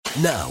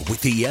Now, with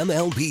the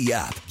MLB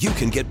app, you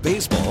can get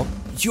baseball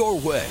your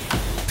way.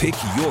 Pick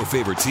your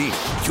favorite team,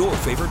 your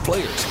favorite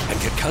players, and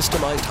get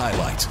customized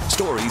highlights,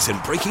 stories,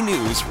 and breaking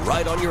news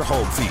right on your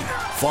home feed.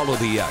 Follow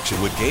the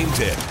action with Game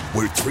 10,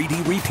 where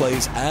 3D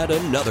replays add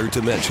another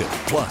dimension.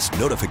 Plus,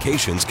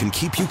 notifications can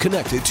keep you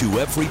connected to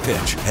every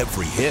pitch,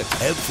 every hit,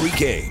 every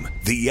game.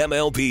 The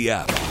MLB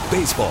app.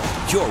 Baseball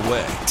your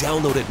way.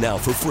 Download it now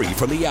for free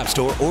from the App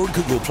Store or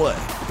Google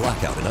Play.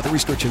 Blackout and other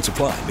restrictions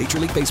apply. Major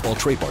League Baseball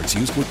trademarks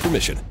used with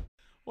permission.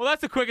 Well,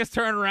 that's the quickest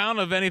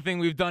turnaround of anything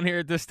we've done here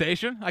at this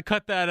station. I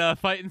cut that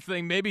fighting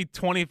thing maybe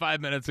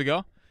 25 minutes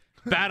ago.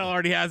 Battle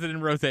already has it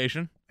in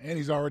rotation. And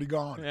he's already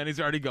gone.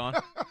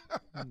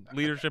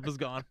 Leadership is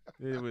gone.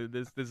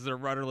 This is a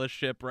rudderless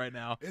ship right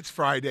now. It's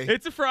Friday.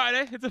 It's a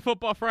Friday. It's a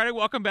football Friday.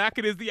 Welcome back.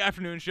 It is the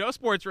afternoon show,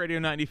 Sports Radio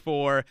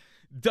 94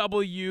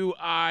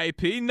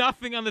 WIP.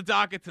 Nothing on the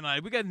docket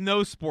tonight. We got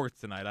no sports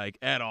tonight, like,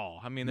 at all.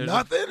 I mean, there's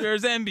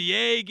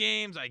NBA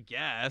games, I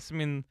guess. I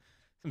mean,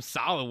 some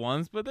solid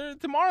ones, but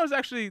tomorrow's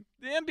actually,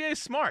 the NBA is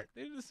smart.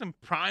 There's some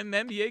prime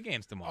NBA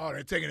games tomorrow. Oh,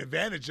 they're taking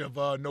advantage of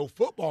no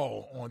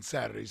football on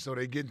Saturday, so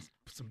they get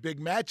some big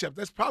matchup.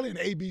 That's probably an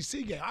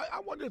ABC game. I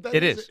wonder if that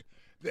is.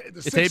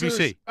 It's Sixers,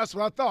 ABC. That's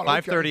what I thought.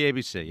 5:30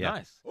 ABC, yeah.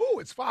 Nice. Oh,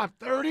 it's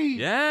 5:30?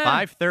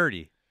 Yeah.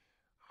 5:30.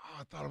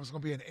 I thought it was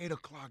going to be an 8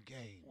 o'clock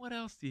game. What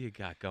else do you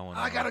got going on?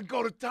 I got to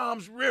go to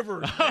Tom's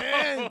River,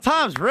 man.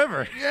 Tom's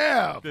River.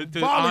 Yeah,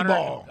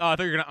 volleyball. I thought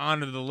you were going to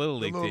honor the Little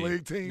League team. The Little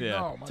League team,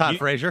 yeah. no. Todd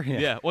Frazier.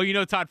 Yeah. Well, you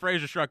know Todd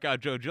Frazier struck out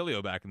Joe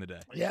Giglio back in the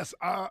day. Yes,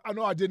 I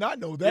know. I did not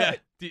know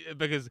that. Yeah,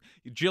 because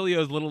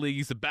Giglio's Little League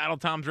used to battle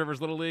Tom's River's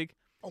Little League.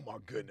 Oh, my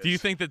goodness. Do you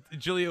think that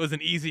Giglio was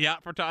an easy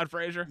out for Todd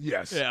Frazier?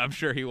 Yes. Yeah, I'm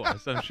sure he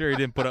was. I'm sure he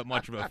didn't put up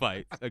much of a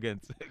fight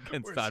against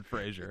Todd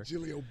Frazier.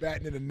 Giglio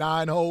batting in a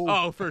 9-hole.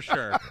 Oh, for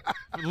sure.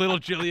 Little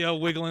Giglio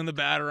wiggling the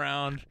bat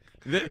around.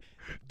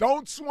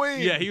 Don't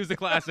swing. Yeah, he was the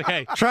classic.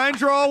 Hey, try and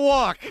draw a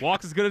walk.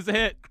 Walk's as good as a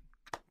hit.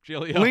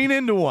 Giglio. Lean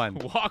into one.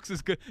 Walks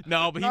is good.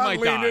 No, but he not might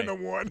lean die. Into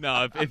one.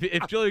 No, if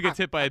Giglio gets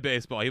hit by a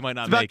baseball, he might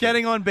not it's make about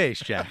getting on base,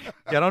 Jack.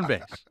 Get on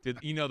base. Dude,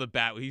 you know the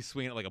bat, he's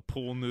swinging it like a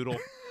pool noodle.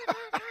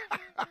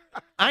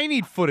 I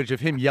need footage of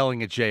him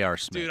yelling at J.R.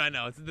 Smith. Dude, I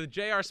know. It's the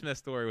J.R. Smith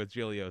story with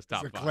Giglio's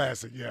top It's a five.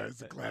 classic. Yeah,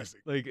 it's a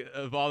classic. Like,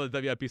 of all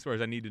the WIP stories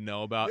I need to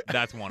know about,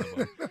 that's one of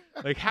them.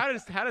 Like, how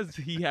does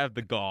he have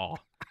the gall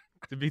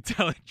to be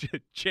telling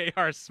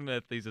J.R.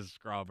 Smith he's a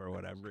scrub or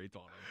whatever he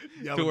told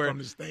him? Yelling from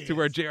the stands. To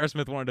where J.R.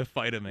 Smith wanted to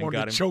fight him and wanted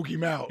got to him. choke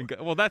him out.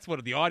 Well, that's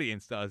what the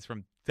audience does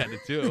from 10 to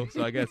 2.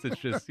 So I guess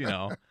it's just,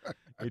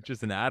 it's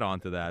just an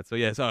add-on to that. So,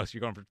 yeah, so you're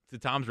going to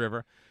Tom's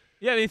River.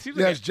 Yeah, I mean, it seems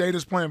like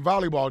Jada's playing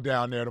volleyball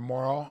down there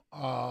tomorrow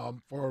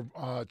for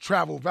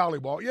travel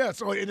volleyball. Yeah,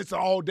 so it's an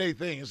all-day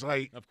thing. It's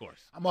like, of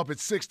course, I'm up at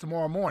 6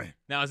 tomorrow morning.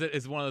 Now, is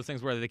it one of those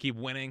things where they keep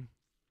winning,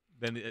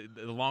 then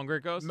the longer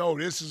it goes? No,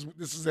 this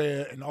is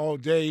an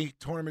all-day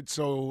tournament,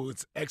 so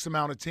it's X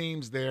amount of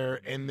teams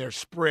there, and they're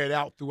spread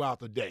out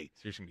throughout the day.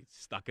 So you're just going to be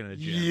stuck in a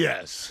gym?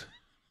 Yes.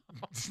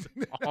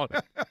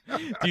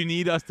 Do you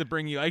need us to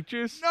bring you Ike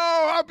juice? No,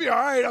 I'll be all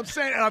right. I'm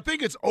saying, and I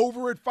think it's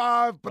over at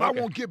 5, but okay. I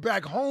won't get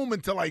back home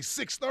until like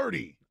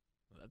 6:30.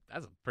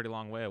 That's a pretty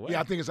long way away.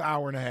 Yeah, I think it's an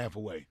hour and a half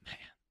away. Man,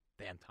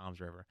 damn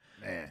Tom's River.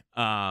 Man.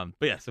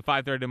 But yeah, so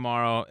 5:30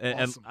 tomorrow,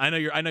 awesome.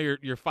 and I know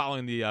you're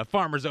following the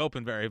Farmers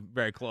Open very,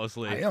 very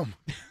closely. I am.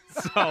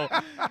 So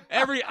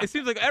it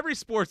seems like every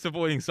sport's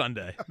avoiding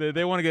Sunday.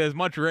 They want to get as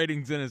much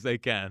ratings in as they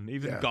can,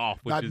 even golf,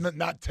 which is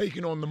not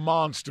taking on the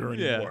monster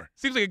anymore. Yeah.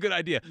 Seems like a good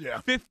idea.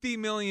 Yeah. 50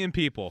 million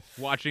people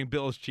watching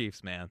Bills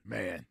Chiefs, man.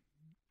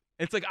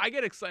 It's like I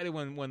get excited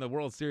when the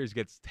World Series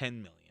gets 10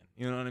 million.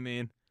 You know what I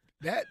mean?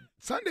 That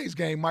Sunday's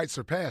game might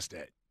surpass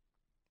that.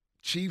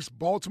 Chiefs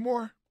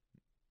Baltimore.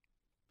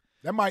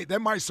 That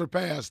might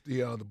surpass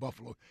the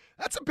Buffalo.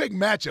 That's a big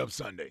matchup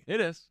Sunday.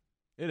 It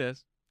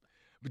is.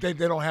 But they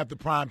don't have the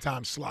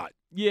primetime slot.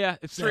 Yeah,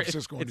 it's San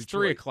Francisco and it's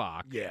Detroit. 3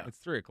 o'clock. Yeah, it's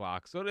 3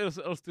 o'clock. So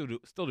it'll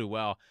still do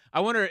well. I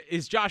wonder,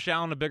 is Josh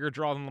Allen a bigger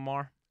draw than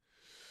Lamar?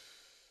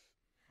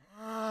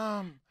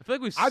 I feel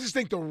like I just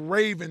think the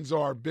Ravens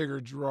are a bigger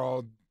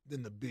draw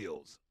than the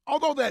Bills.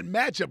 Although that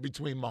matchup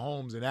between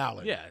Mahomes and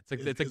Allen. Yeah, it's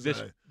like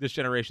this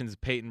generation's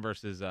Peyton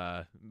versus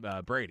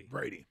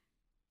Brady.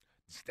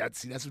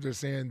 That's what they're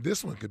saying.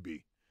 This one could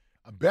be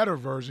a better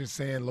version,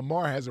 saying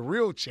Lamar has a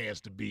real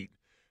chance to beat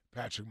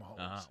Patrick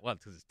Mahomes. Well,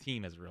 because his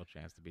team has a real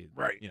chance to beat.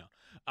 Right.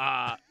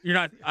 You're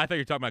not. I thought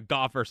you were talking about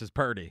Goff versus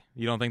Purdy.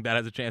 You don't think that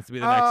has a chance to be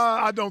the next?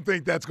 I don't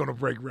think that's going to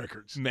break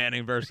records.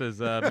 Manning versus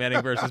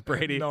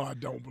Brady. No, I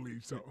don't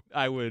believe so.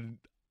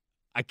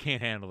 I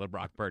can't handle the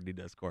Brock Purdy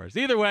discourse.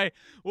 Either way,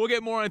 we'll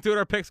get more into it.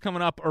 Our picks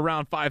coming up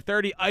around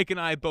 5:30. Ike and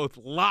I both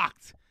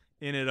locked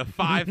in at a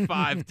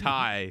 5-5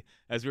 tie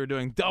as we were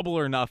doing double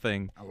or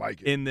nothing. I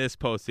like it. In this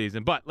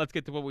postseason. But let's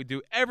get to what we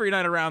do every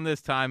night around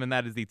this time, and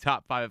that is the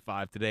top 5 at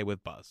 5 today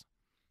with Buzz.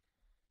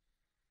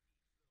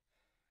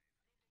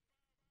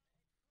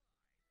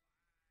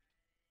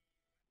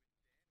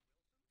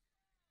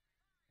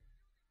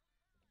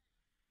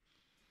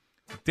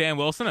 Dan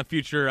Wilson, a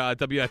future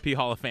WIP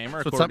Hall of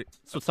Famer.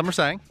 That's what some are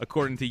saying.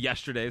 According to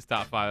yesterday's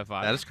Top 5 at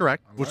 5. That is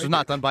correct, which was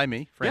not done by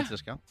me,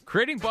 Francisco. Yeah.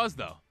 Creating buzz,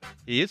 though.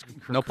 He is,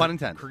 no pun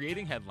intended.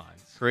 Creating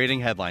headlines. Creating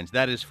headlines,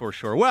 that is for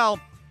sure. Well,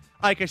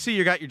 Ike, I see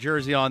you got your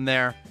jersey on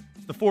there.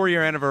 It's the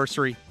 4-year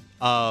anniversary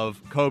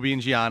of Kobe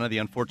and Gianna, the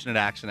unfortunate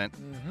accident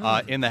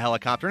in the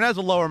helicopter. And as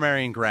a Lower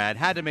Merion grad,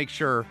 had to make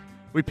sure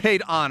we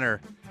paid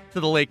honor to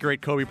the late,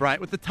 great Kobe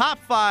Bryant with the top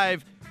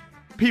 5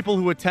 people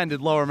who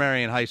attended Lower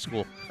Merion High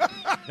School.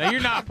 Now,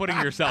 you're not putting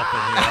yourself in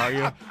here, are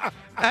you?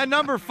 At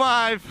number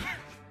 5,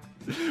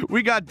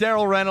 we got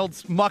Daryl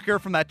Reynolds, mucker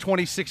from that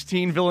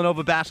 2016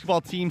 Villanova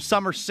basketball team,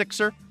 summer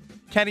sixer.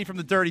 Kenny from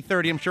the Dirty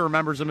 30, I'm sure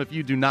remembers him if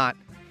you do not.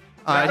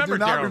 I do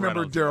not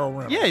remember Daryl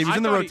Reynolds. Yeah, he was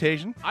in the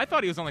rotation. I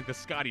thought he was on like the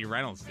Scotty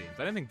Reynolds teams.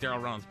 I didn't think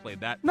Daryl Reynolds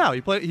played that. No,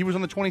 he was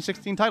on the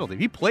 2016 title team.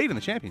 He played in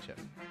the championship.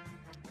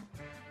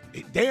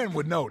 Dan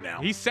would know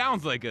now. He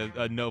sounds like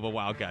a Nova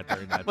Wildcat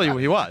during that. Well,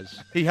 he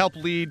was. He helped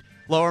lead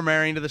Lower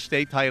Merion to the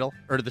state title,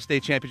 or to the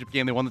state championship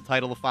game. They won the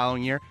title the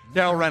following year.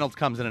 Daryl Reynolds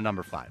comes in at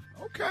number 5.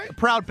 Okay. A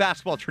proud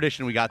basketball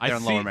tradition we got there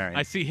in Lower Merion.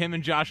 I see him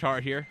and Josh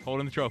Hart here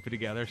holding the trophy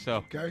together,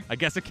 so I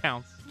guess it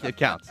counts. It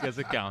counts. I guess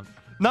it counts.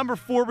 Number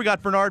 4, we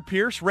got Bernard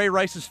Pierce, Ray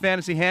Rice's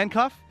fantasy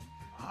handcuff.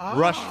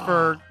 Rushed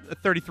for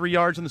 33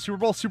 yards in the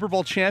Super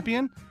Bowl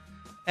champion,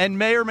 and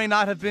may or may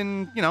not have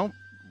been,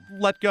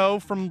 let go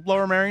from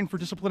Lower Merion for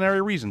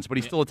disciplinary reasons, but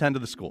he still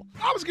attended the school.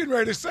 I was getting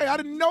ready to say, I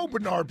didn't know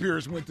Bernard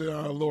Pierce went to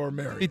Lower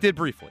Merion. He did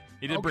briefly.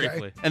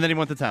 Briefly. And then he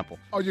went to Temple.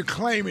 Oh, you're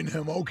claiming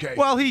him. Okay.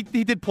 Well, he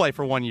did play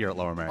for 1 year at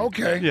Lower Merion.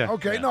 Okay. Yeah.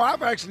 Okay. No,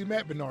 I've actually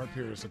met Bernard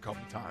Pierce a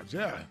couple times.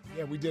 Yeah.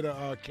 Yeah, we did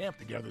a camp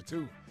together,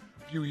 too,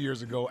 a few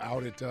years ago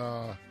out at,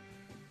 I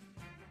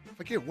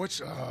forget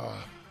which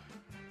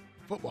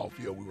football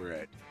field we were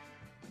at.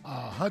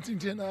 Hunting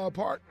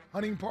Park.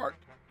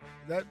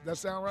 That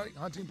sound right?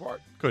 Hunting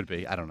Park? Could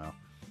be. I don't know.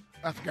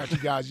 I forgot you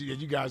guys.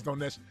 You guys don't.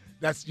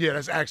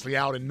 That's actually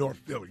out in North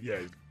Philly.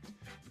 Yeah.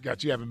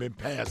 Forgot you haven't been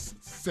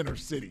past Center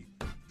City.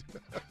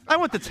 I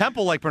went to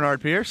Temple like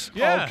Bernard Pierce.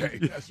 Yeah. Okay,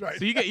 that's right.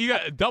 So you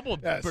got double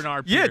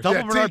Bernard Pierce. Yeah,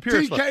 double Bernard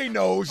Pierce. TK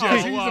knows.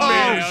 Yes, he's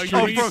a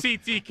man. You see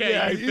TK.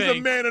 Yeah, he's a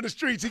man of the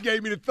streets. He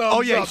gave me the thumbs up.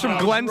 Oh, yeah, he's from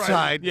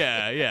Glenside.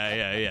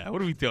 Yeah.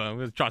 What are we doing?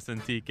 We're trusting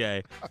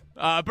TK.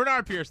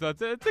 Bernard Pierce, though,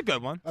 it's a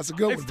good one. That's a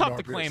good one. It's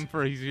tough Bernard to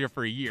claim he's here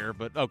for a year,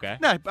 but okay.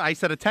 No, I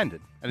said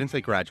attended. I didn't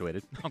say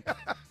graduated.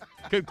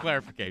 Good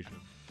clarification.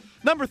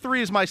 Number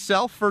 3 is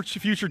myself,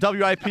 future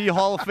WIP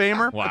Hall of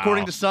Famer,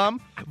 according to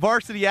some.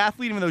 Varsity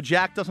athlete, even though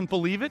Jack doesn't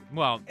believe it.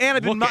 Well, and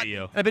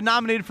I've been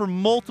nominated for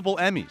multiple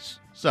Emmys.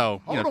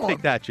 So,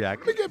 take that,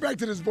 Jack. Let me get back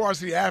to this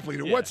varsity athlete.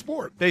 In what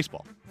sport?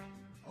 Baseball.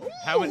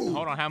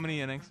 Hold on, how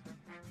many innings?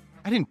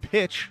 I didn't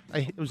pitch.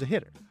 It was a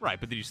hitter. Right,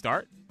 but did you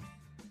start?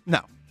 No.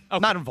 Okay.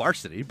 Not in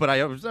varsity, but I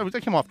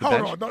came off the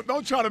bench. Hold on.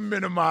 Don't try to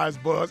minimize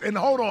Buzz. And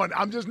hold on.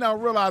 I'm just now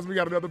realizing we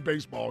got another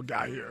baseball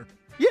guy here.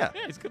 Yeah.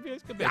 He's good.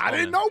 I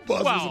didn't know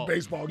Buzz was a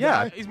baseball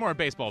guy. Yeah, he's more a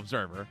baseball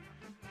observer.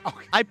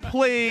 Okay. I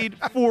played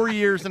 4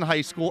 years in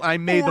high school. I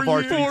made the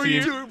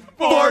varsity team.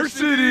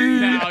 Varsity.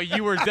 Now,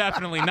 you were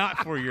definitely not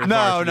 4 years No.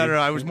 varsity.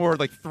 I was more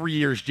like 3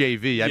 years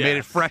JV. I made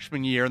it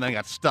freshman year, and then I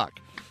got stuck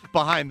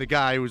behind the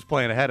guy who was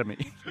playing ahead of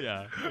me.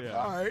 Yeah.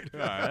 All right,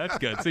 that's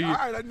good. So all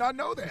right, I did not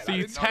know that. So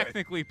you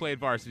technically played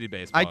varsity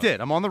baseball. I did.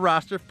 I'm on the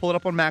roster. Pull it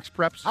up on Max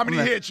Preps. How many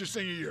hits your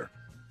senior year?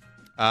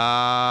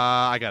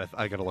 I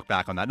gotta look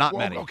back on that. Not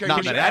many. Okay,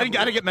 not many. I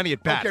didn't get many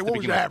at bats. Okay, what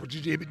was your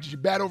average? Did you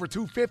bat over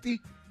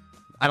 250?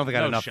 I don't think I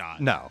had enough.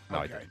 Shot. No, I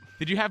Okay. didn't.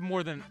 Did you have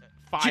more than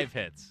 5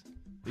 hits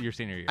your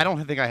senior year? I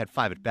don't think I had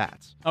 5 at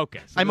bats.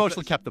 Okay. So I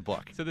mostly kept the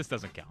book. So this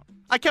doesn't count.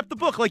 I kept the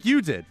book like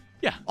you did.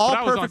 Yeah. All but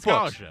I was perfect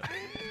on books. scholarship.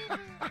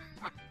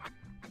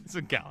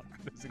 Doesn't count.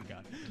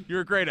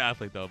 You're a great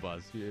athlete, though,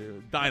 Buzz. You're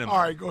dynamite.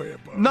 All right, go ahead,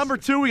 Buzz. Number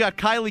 2, we got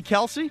Kylie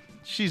Kelsey.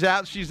 She's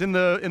out. She's in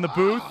the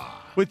booth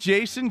with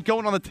Jason,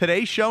 going on the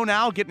Today Show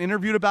now, getting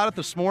interviewed about it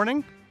this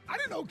morning. I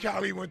didn't know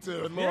Callie went to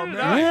Lower did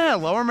Merion. Yeah,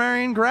 Lower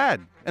Merion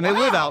grad. And they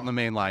live out in the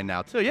main line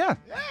now, too. Yeah.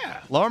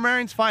 Yeah. Lower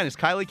Merion's finest.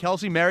 Kylie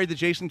Kelsey married to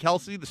Jason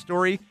Kelsey. The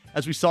story,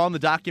 as we saw in the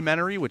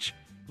documentary, which,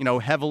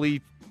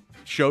 heavily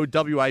showed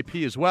WIP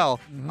as well,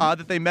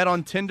 that they met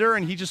on Tinder,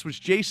 and he just was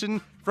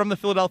Jason from the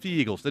Philadelphia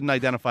Eagles. Didn't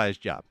identify his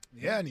job.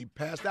 Yeah, and he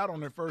passed out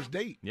on their first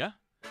date. Yeah.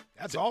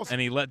 That's awesome.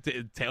 And he let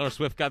Taylor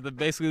Swift got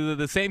basically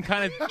the same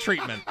kind of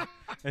treatment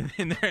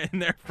in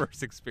their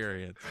first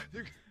experience.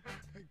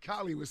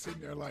 Kylie was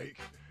sitting there like,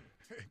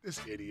 this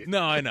idiot.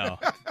 No, I know.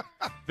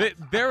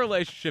 Their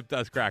relationship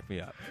does crack me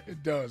up.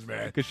 It does,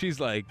 man. Because she's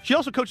like, She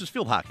also coaches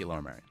field hockey at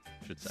Lower Merion,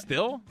 should say.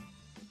 still?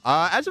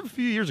 As of a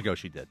few years ago,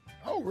 she did.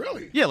 Oh,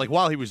 really? Yeah, like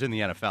while he was in the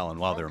NFL and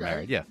while they were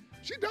married. Yeah.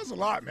 She does a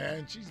lot,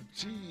 man.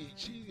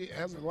 She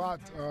has a lot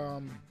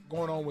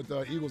going on with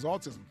the Eagles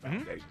Autism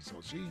Foundation.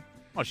 So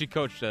She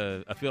coached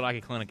a field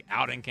hockey clinic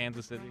out in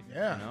Kansas City.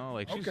 Yeah.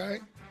 She's, okay.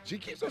 She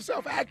keeps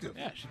herself active.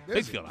 Yeah, she's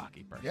big field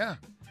hockey person. Yeah.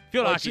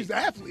 Field hockey. She's an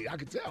athlete, I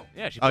could tell.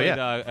 Yeah, she played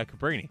at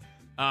Cabrini.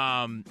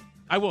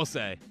 I will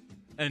say,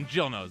 and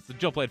Jill knows,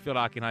 Jill played field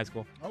hockey in high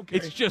school. Okay.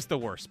 It's just the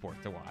worst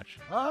sport to watch.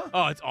 Huh?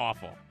 Oh, it's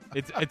awful.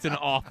 It's an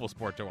awful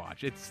sport to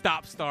watch. It's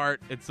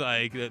stop-start. It's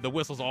like the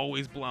whistle's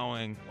always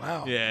blowing.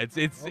 Wow. Yeah,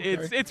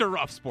 it's a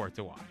rough sport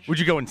to watch. Would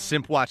you go and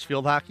simp watch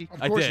field hockey?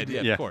 Of course I did.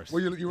 you Yeah, of course.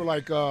 Well, you were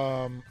like,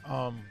 let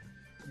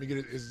me get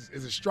it. Is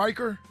it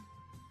Stryker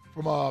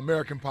from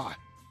American Pie?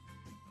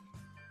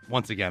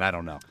 Once again, I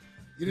don't know.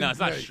 No, it's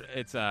not.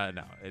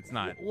 No, it's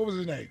not. What was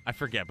his name? I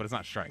forget, but it's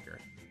not Stryker.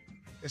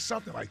 It's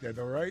something like that,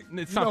 though, right? It's you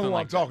know something who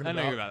like I'm talking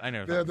that. about. I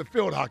know. The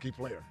field hockey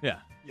player. Yeah.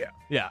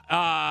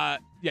 Yeah.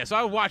 So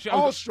I would watch.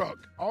 All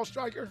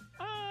Stryker.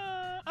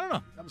 I don't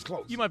know. That was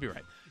close. You might be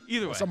right.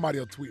 Either way, somebody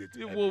will tweet it.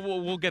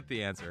 We'll get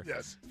the answer.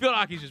 Yes. Field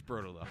hockey's just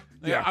brutal, though.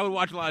 Yeah. I would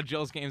watch a lot of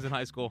Jill's games in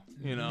high school.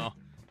 You know,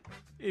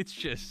 it's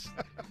just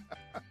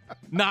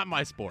not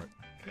my sport.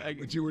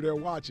 But you were there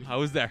watching. I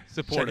was there,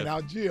 supportive. Checking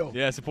out Jill.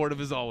 Yeah,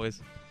 supportive as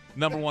always.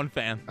 Number one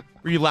fan.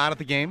 Were you loud at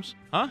the games?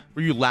 Huh?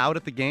 Were you loud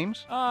at the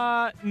games?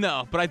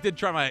 No, but I did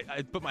try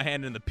I put my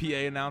hand in the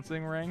PA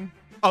announcing ring.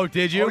 Oh,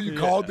 did you? Oh, you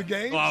called the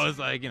game? Well, I was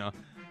like, you know.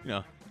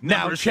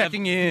 Now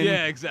checking in.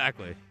 Yeah,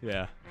 exactly.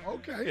 Yeah.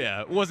 Okay.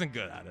 Yeah, wasn't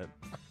good at it.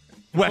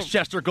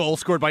 Westchester goal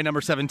scored by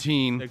number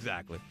 17.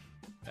 Exactly.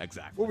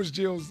 What was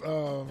Jill's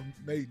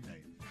maiden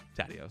name?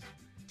 Tadios.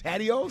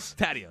 Tadios?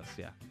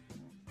 Yeah.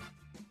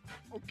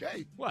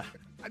 Okay. What?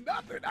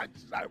 Nothing. I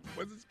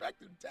was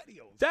expecting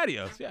Tadios.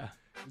 Tadios, yeah.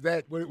 Is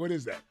that what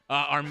is that?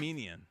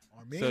 Armenian.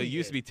 So it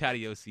used to be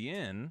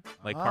Tadiosian,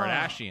 like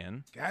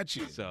Kardashian. Got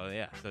you.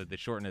 So they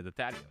shortened it to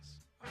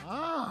Tadios.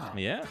 Ah.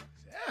 Yeah.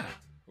 Yeah.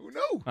 Who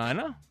knew? I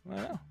know.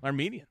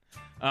 Armenian.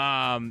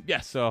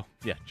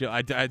 Jill,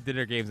 I did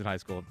her games in high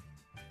school.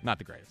 Not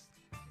the greatest.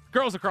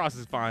 Girls lacrosse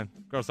is fine.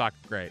 Girls soccer,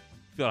 great.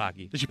 Field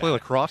hockey. Did she play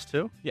lacrosse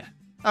too? Yeah.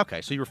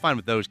 Okay, so you were fine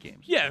with those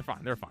games. Yeah,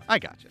 they're fine. I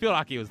got you. Field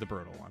hockey was the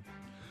brutal one.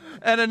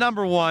 And at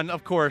number one,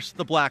 of course,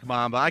 the Black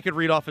Mamba. I could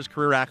read off his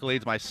career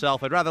accolades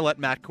myself. I'd rather let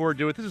Matt Cord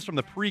do it. This is from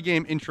the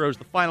pregame intros,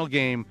 the final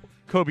game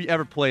Kobe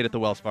ever played at the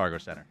Wells Fargo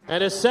Center.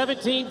 And a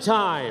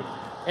 17-time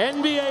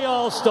NBA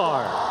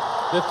All-Star,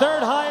 the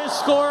third highest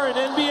scorer in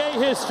NBA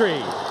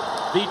history,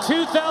 the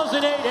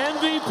 2008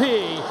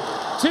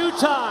 MVP,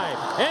 two-time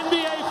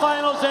NBA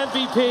Finals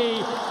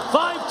MVP,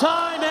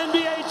 five-time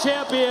NBA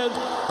champion,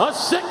 a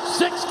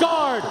 6'6"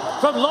 guard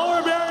from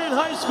Lower Merion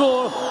High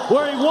School,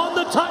 where he won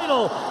the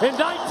title in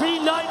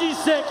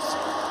 1996.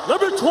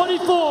 Number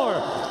 24,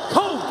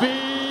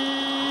 Kobe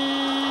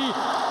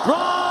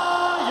Bryant.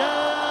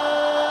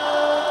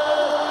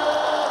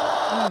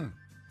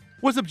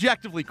 Was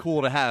objectively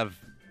cool to have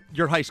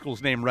your high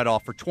school's name read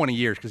off for 20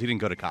 years because he didn't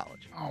go to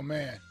college. Oh,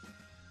 man.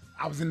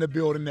 I was in the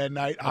building that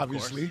night,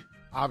 obviously.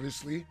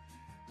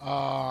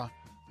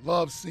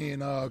 Loved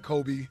seeing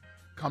Kobe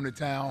come to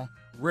town.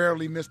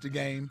 Rarely missed a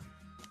game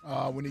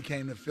when he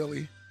came to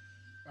Philly.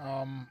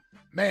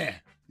 Man,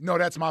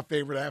 that's my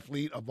favorite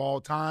athlete of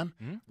all time.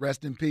 Mm-hmm.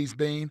 Rest in peace,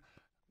 Bean.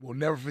 We'll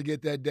never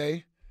forget that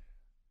day.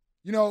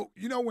 And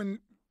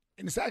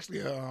it's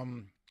actually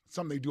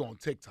something they do on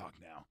TikTok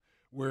now,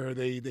 where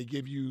they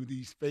give you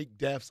these fake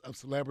deaths of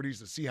celebrities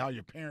to see how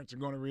your parents are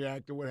going to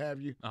react or what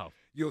have you. Oh.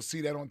 You'll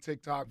see that on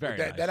TikTok. Very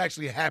nice. That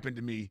actually happened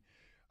to me,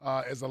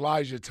 as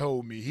Elijah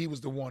told me. He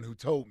was the one who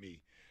told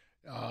me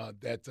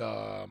that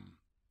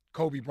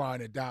Kobe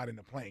Bryant had died in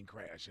a plane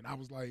crash. And I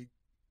was like,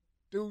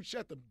 dude,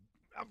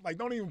 I'm like,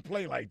 don't even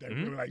play like that.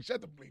 Mm-hmm. Like,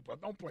 shut the bleep up.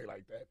 Don't play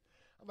like that.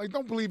 I'm like,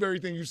 don't believe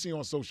everything you see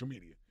on social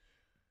media.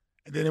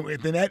 And then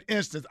in that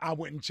instance, I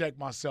went and checked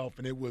myself,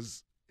 and it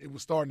was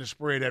starting to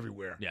spread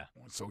everywhere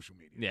on social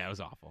media. Yeah, it was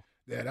awful.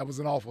 Yeah, that was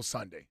an awful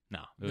Sunday.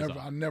 No, it was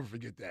awful. I'll never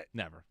forget that.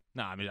 Never.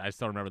 No, I mean, I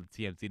still remember the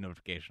TMZ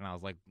notification. I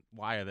was like,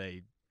 why are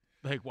they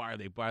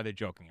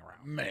joking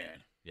around?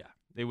 Man. Yeah,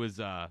 it was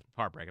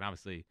heartbreaking.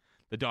 Obviously,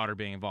 the daughter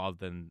being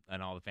involved and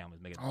all the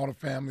families making all the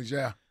families,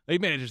 yeah. They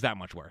made it just that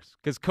much worse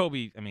because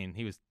Kobe. I mean,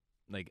 he was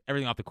like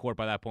everything off the court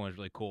by that point was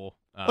really cool.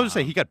 I was going to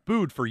say he got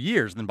booed for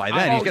years, and then by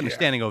then he's getting a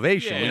standing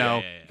ovation. He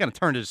kind of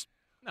turned his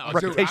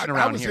reputation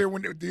around. I was here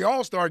when the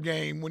All-Star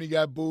game when he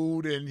got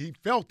booed, and he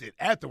felt it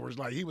afterwards.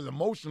 Like he was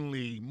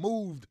emotionally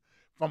moved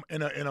from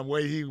in a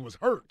way he was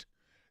hurt.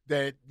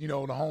 That the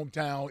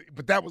hometown,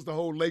 but that was the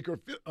whole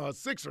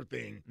Sixer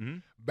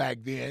thing back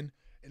then,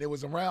 and it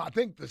was around. I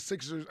think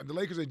the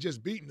Lakers had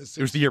just beaten the Sixers.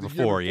 It was the year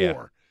before,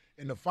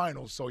 in the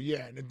finals. So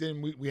and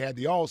then we had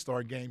the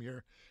All-Star game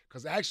here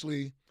because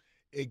actually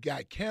it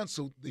got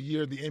canceled the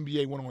year the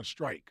NBA went on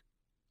strike.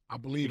 I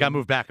believe it got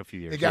moved back a few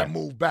years. It got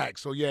moved back.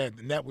 So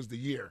and that was the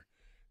year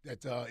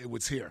that it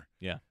was here.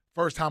 Yeah,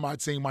 first time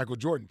I'd seen Michael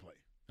Jordan play.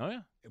 Oh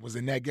yeah, it was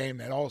in that game,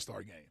 that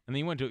All-Star game. And then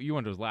you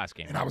went to his last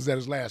game, and I was at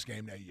his last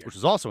game that year, which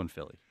was also in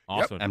Philly.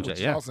 Also in Philly. Which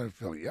is also in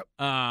Philly. Yep.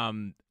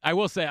 I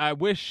will say I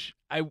wish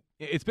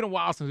it's been a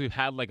while since we've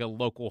had like a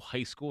local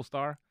high school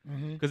star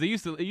because it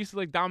used to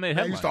like dominate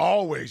headlines. Used to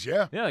always,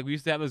 like we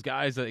used to have those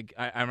guys. Like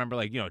I remember,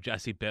 like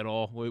Jesse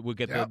Biddle would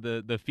get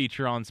the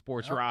feature on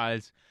Sports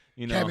Rise.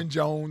 Kevin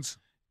Jones.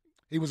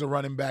 He was a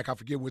running back. I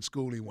forget what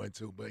school he went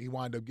to, but he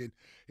wound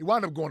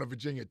up going to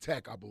Virginia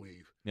Tech, I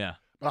believe. Yeah.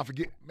 But I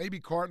forget, maybe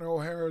Cardinal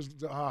O'Hara's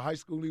high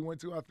school he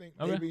went to, I think,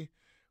 maybe. Okay.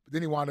 But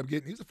then he wound up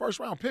he was the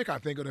first-round pick, I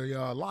think, of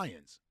the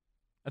Lions.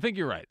 I think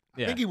you're right.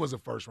 Yeah. I think he was a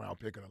first-round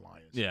pick of the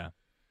Lions. Yeah.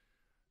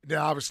 Then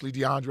obviously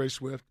DeAndre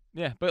Swift.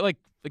 Yeah, but like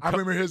I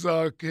remember his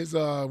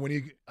when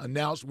he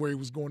announced where he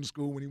was going to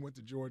school when he went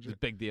to Georgia. It was a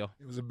big deal.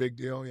 It was a big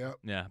deal, yeah.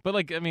 Yeah, but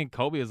like I mean,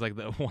 Kobe is like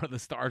one of the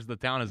stars of the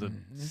town as a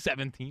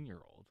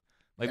 17-year-old.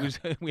 Like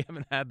we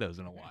haven't had those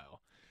in a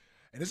while.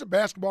 And it's a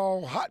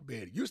basketball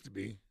hotbed. It used to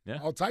be. Yeah.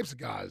 All types of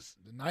guys.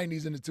 The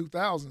 90s and the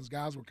 2000s,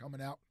 guys were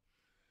coming out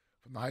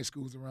from the high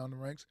schools around the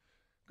ranks.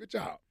 Good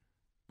job,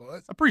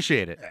 Buzz.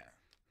 Appreciate it. Yeah.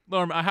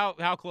 Lower,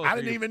 how close? I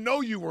didn't even know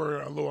you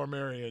were a Lower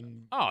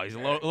Merion. Oh, he's a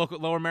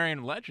Lower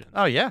Merion legend.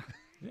 Oh, yeah.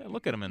 Yeah,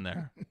 look at him in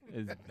there.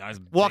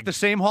 Walk the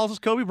same halls as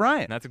Kobe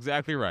Bryant. That's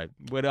exactly right.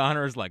 Would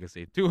honor his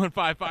legacy.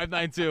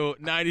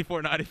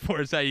 215-592-9494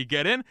 is how you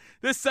get in.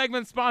 This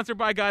segment sponsored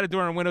by Guided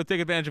Door and Window.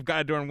 Take advantage of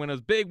Guided Door and Window's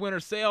big winter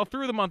sale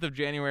through the month of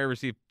January.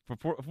 Receive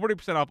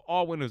 40% off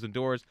all windows and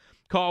doors.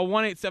 Call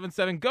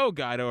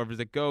 1-877-GO-GUIDE or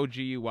visit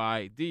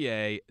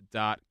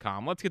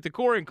GoGuida.com. Let's get to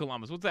Corey in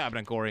Columbus. What's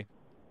happening, Corey?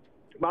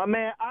 My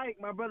man Ike,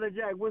 my brother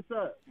Jack, what's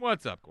up?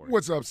 What's up, Corey?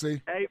 What's up,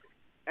 C? Hey,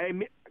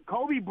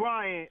 Kobe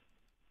Bryant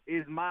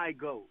is my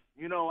GOAT.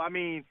 You know, I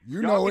mean,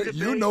 you know it.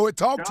 You know it.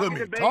 Talk to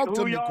me. Talk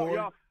to me,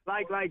 Corey.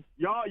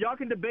 Y'all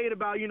can debate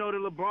about the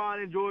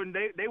LeBron and Jordan.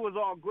 They was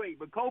all great,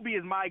 but Kobe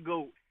is my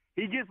GOAT.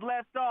 He gets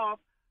left off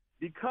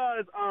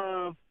because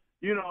of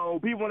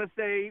people want to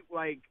say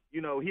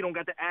he don't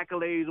got the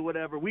accolades or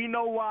whatever. We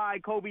know why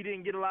Kobe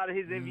didn't get a lot of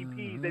his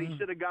MVPs that he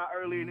should have got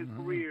earlier in his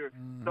career.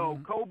 So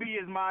Kobe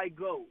is my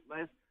GOAT.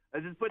 Let's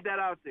just put that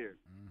out there.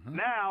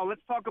 Now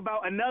let's talk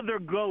about another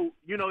GOAT,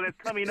 that's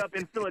coming up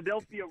in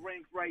Philadelphia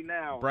ranks right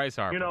now. Bryce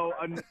Harper.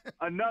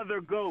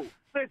 Another GOAT.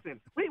 Listen,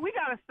 we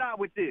got to stop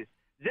with this.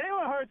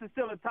 Jalen Hurts is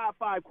still a top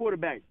 5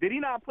 quarterback. Did he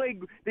not play?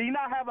 Did he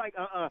not have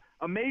a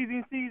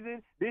amazing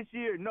season this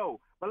year? No.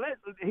 But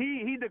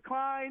he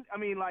declined. I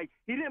mean,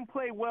 he didn't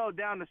play well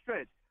down the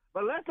stretch.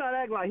 But let's not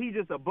act like he's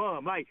just a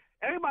bum.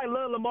 Everybody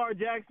loves Lamar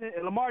Jackson,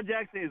 and Lamar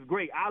Jackson is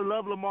great. I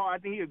love Lamar. I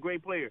think he's a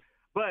great player.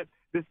 But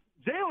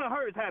Jalen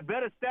Hurts had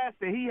better stats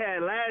than he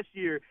had last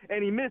year,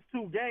 and he missed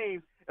 2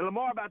 games, and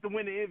Lamar about to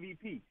win the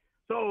MVP.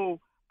 So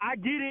I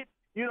get it.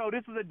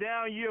 This was a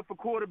down year for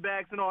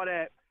quarterbacks and all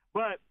that.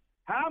 But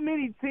how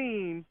many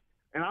teams,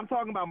 and I'm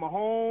talking about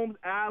Mahomes,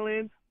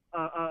 Allen,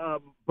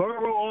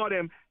 Burrow, all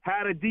them,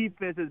 had a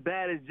defense as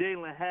bad as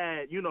Jalen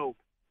had,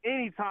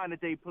 any time that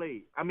they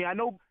played? I mean, I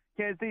know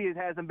Kansas City has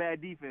had some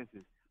bad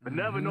defenses, but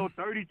never no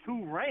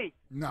 32 ranked.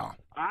 No. All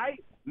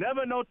right?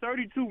 Never no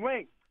 32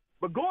 ranked.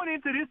 But going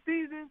into this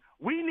season,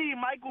 we need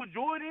Michael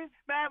Jordan.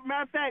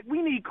 Matter of fact,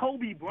 we need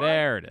Kobe Bryant.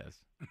 There it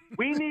is.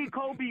 We need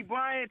Kobe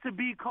Bryant to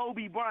be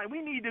Kobe Bryant.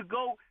 We need to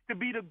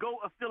be the GOAT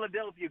of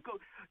Philadelphia.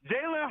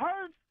 Jalen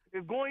Hurts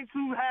is going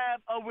to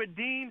have a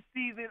redeemed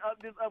season of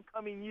this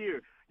upcoming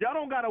year. Y'all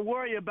don't got to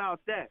worry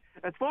about that.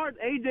 As far as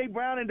A.J.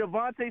 Brown and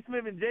Devontae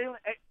Smith and Jalen,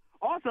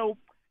 also,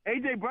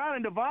 A.J. Brown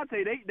and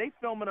Devontae, they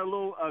filming a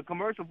little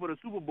commercial for the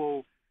Super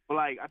Bowl for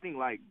I think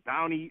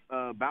Bounty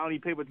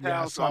paper towels.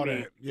 Yeah, I saw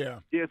that. Yeah.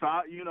 Yeah, so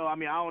I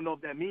don't know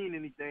if that means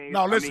anything.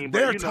 No, listen,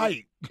 they're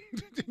tight.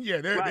 Yeah,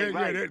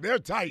 Right. they're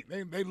tight.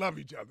 They love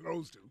each other.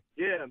 Those two.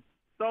 Yeah.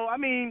 So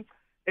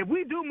if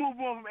we do move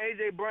on from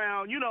A.J.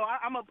 Brown,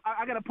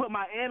 I got to put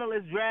my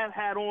analyst draft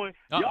hat on.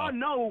 Y'all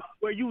know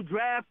where you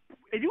draft.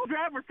 If you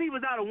draft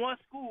receivers out of one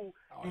school,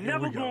 you're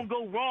never going to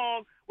go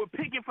wrong with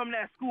picking from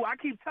that school. I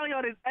keep telling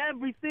y'all this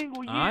every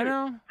single year. I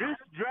know. Just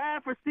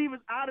draft receivers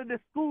out of the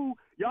school.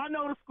 Y'all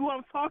know the school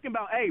I'm talking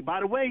about. Hey,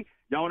 by the way,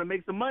 y'all want to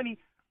make some money.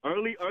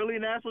 Early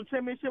national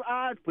championship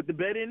odds. Put the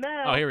bet in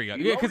now. Oh, here we go.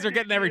 Yeah, because they're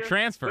getting every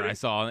transfer I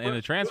saw in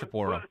the transfer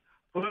portal.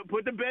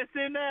 Put the bets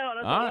in now.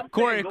 That's all what right, I'm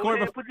Corey, saying. Go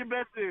ahead and put your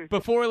bets in.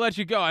 Before we let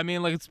you go,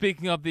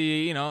 speaking of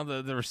the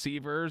the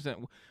receivers,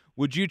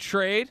 would you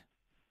trade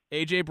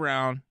A.J.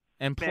 Brown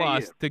and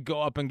plus to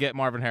go up and get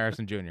Marvin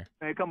Harrison Jr.?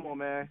 Hey, come on,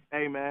 man.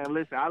 Hey, man,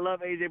 listen, I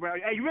love A.J. Brown.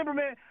 Hey, you remember,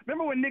 man?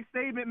 Remember when Nick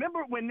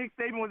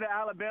Saban was at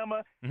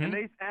Alabama and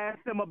they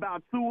asked him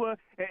about Tua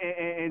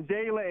and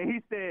Jalen, and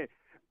he said,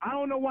 I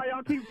don't know why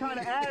y'all keep trying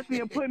to ask me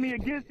and put me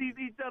against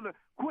each other.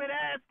 Quit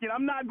asking.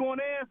 I'm not going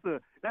to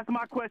answer. That's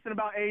my question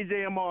about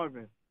A.J. and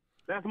Marvin.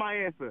 That's my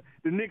answer.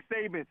 The Nick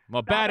Saban.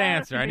 Well, bad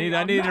answer. I need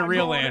a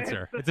real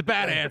answer. It's a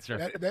bad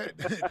answer.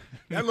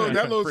 That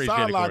little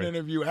sideline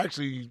interview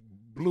actually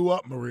blew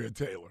up Maria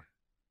Taylor.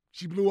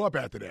 She blew up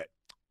after that.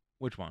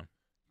 Which one?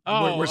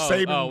 Where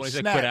Saban when he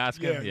said quit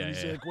asking? Yeah, he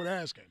said quit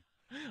asking.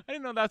 I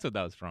didn't know that's what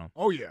that was from.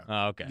 Oh, yeah.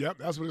 Oh, okay. Yep,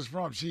 that's what it's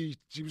from. She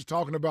was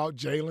talking about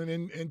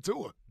Jalen and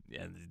Tua.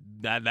 Yeah,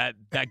 that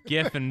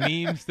GIF and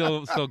meme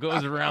still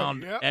goes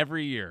around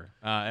every year,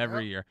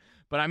 year.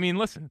 But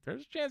listen,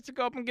 there's a chance to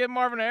go up and get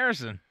Marvin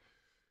Harrison.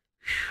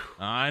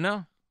 I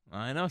know.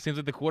 Seems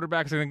like the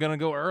quarterbacks are going to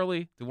go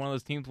early to one of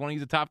those teams want to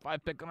use a top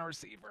 5 pick on a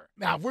receiver.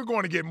 Now, if we're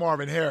going to get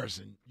Marvin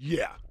Harrison,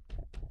 yeah,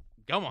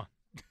 come on.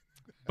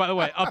 By the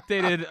way,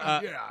 updated.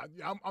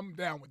 I'm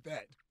down with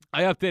that.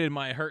 I updated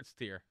my Hurts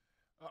tier.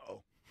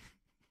 Uh-oh.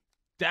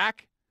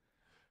 Dak,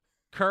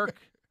 Kirk,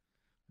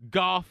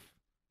 Goff,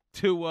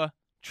 Tua,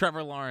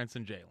 Trevor Lawrence,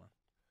 and Jalen.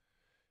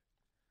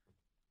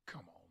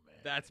 Come on, man.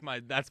 That's my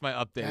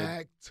updated.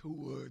 Dak,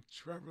 Tua,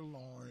 Trevor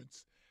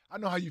Lawrence. I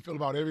know how you feel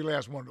about every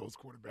last one of those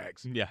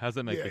quarterbacks. Yeah, how's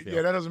that make you feel?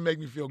 Yeah, that doesn't make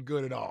me feel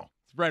good at all.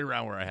 It's right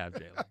around where I have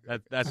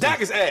Jalen. That's Dak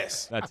is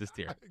ass. That's his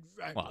tier.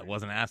 Exactly. Well, it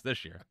wasn't ass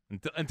this year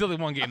until the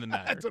one game that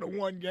mattered. Until the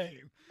one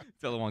game.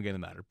 Until the one game that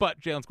mattered.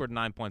 But Jalen scored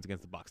 9 points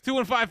against the Bucs.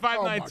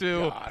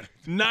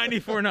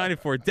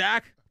 215-592-9494.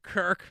 Dak,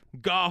 Kirk,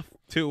 Goff,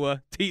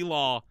 Tua,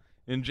 T-Law,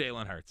 and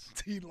Jalen Hurts.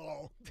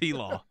 T-Law.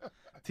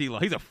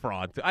 He's a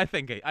fraud. I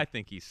think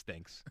he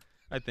stinks.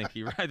 I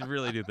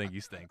really do think he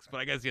stinks. But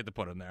I guess you have to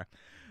put him there.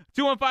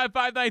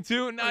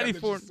 215-592-9494.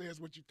 That just says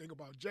what you think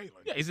about Jalen.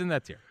 Yeah, he's in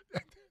that tier.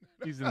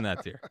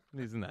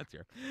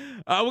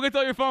 We'll get to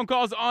all your phone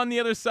calls on the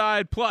other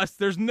side. Plus,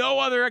 there's no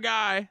other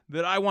guy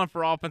that I want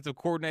for offensive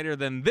coordinator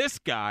than this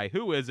guy.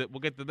 Who is it? We'll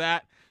get to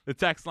that, the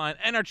text line,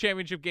 and our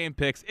championship game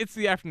picks. It's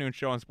the afternoon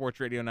show on Sports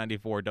Radio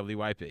 94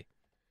 WIP.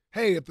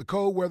 Hey, if the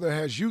cold weather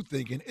has you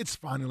thinking it's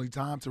finally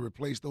time to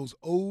replace those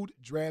old,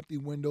 drafty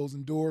windows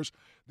and doors,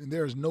 then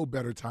there is no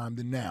better time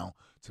than now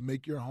to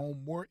make your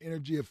home more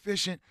energy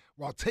efficient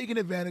while taking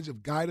advantage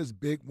of Guida's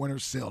big winter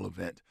sale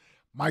event.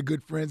 My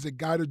good friends at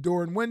Guida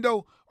Door and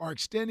Window are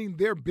extending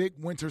their big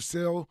winter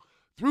sale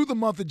through the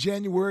month of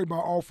January by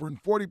offering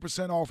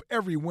 40% off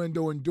every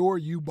window and door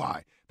you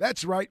buy.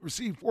 That's right,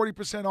 receive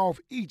 40% off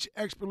each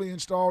expertly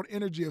installed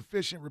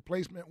energy-efficient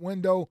replacement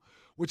window,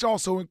 which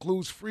also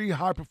includes free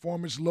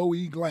high-performance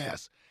low-E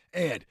glass.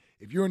 And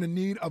if you're in the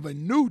need of a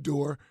new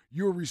door,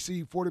 you'll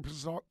receive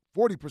 40%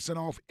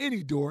 off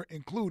any door,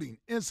 including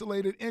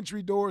insulated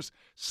entry doors,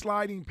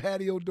 sliding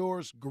patio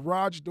doors,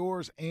 garage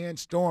doors, and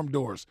storm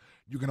doors.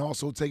 You can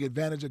also take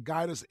advantage of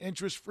Guida's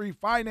interest-free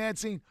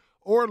financing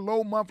or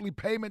low monthly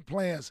payment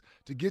plans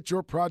to get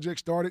your project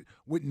started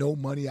with no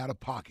money out of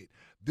pocket.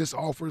 This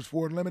offer is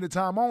for a limited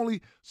time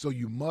only, so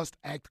you must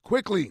act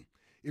quickly.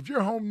 If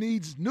your home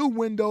needs new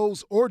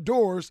windows or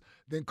doors,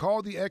 then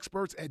call the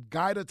experts at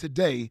Guida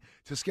today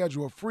to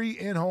schedule a free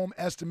in-home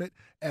estimate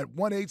at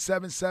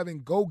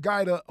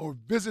 1-877-GO-GUIDA or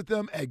visit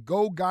them at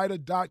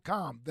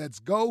GoGuida.com.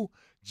 That's GoGuida.com.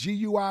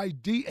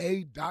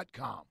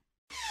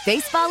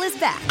 Baseball is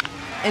back,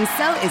 and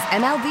so is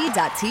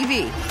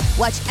MLB.tv.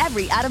 Watch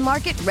every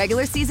out-of-market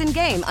regular season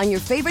game on your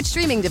favorite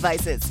streaming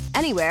devices,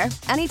 anywhere,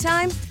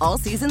 anytime, all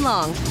season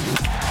long.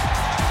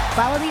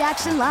 Follow the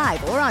action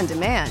live or on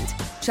demand.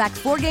 Track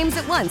 4 games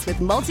at once with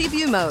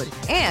multi-view mode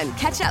and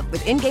catch up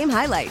with in-game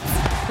highlights.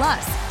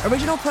 Plus,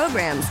 original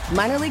programs,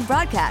 minor league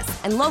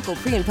broadcasts, and local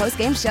pre- and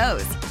post-game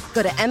shows.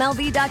 Go to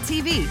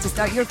MLB.tv to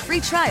start your free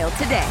trial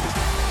today.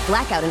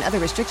 Blackout and other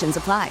restrictions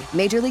apply.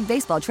 Major League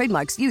Baseball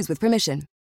trademarks used with permission.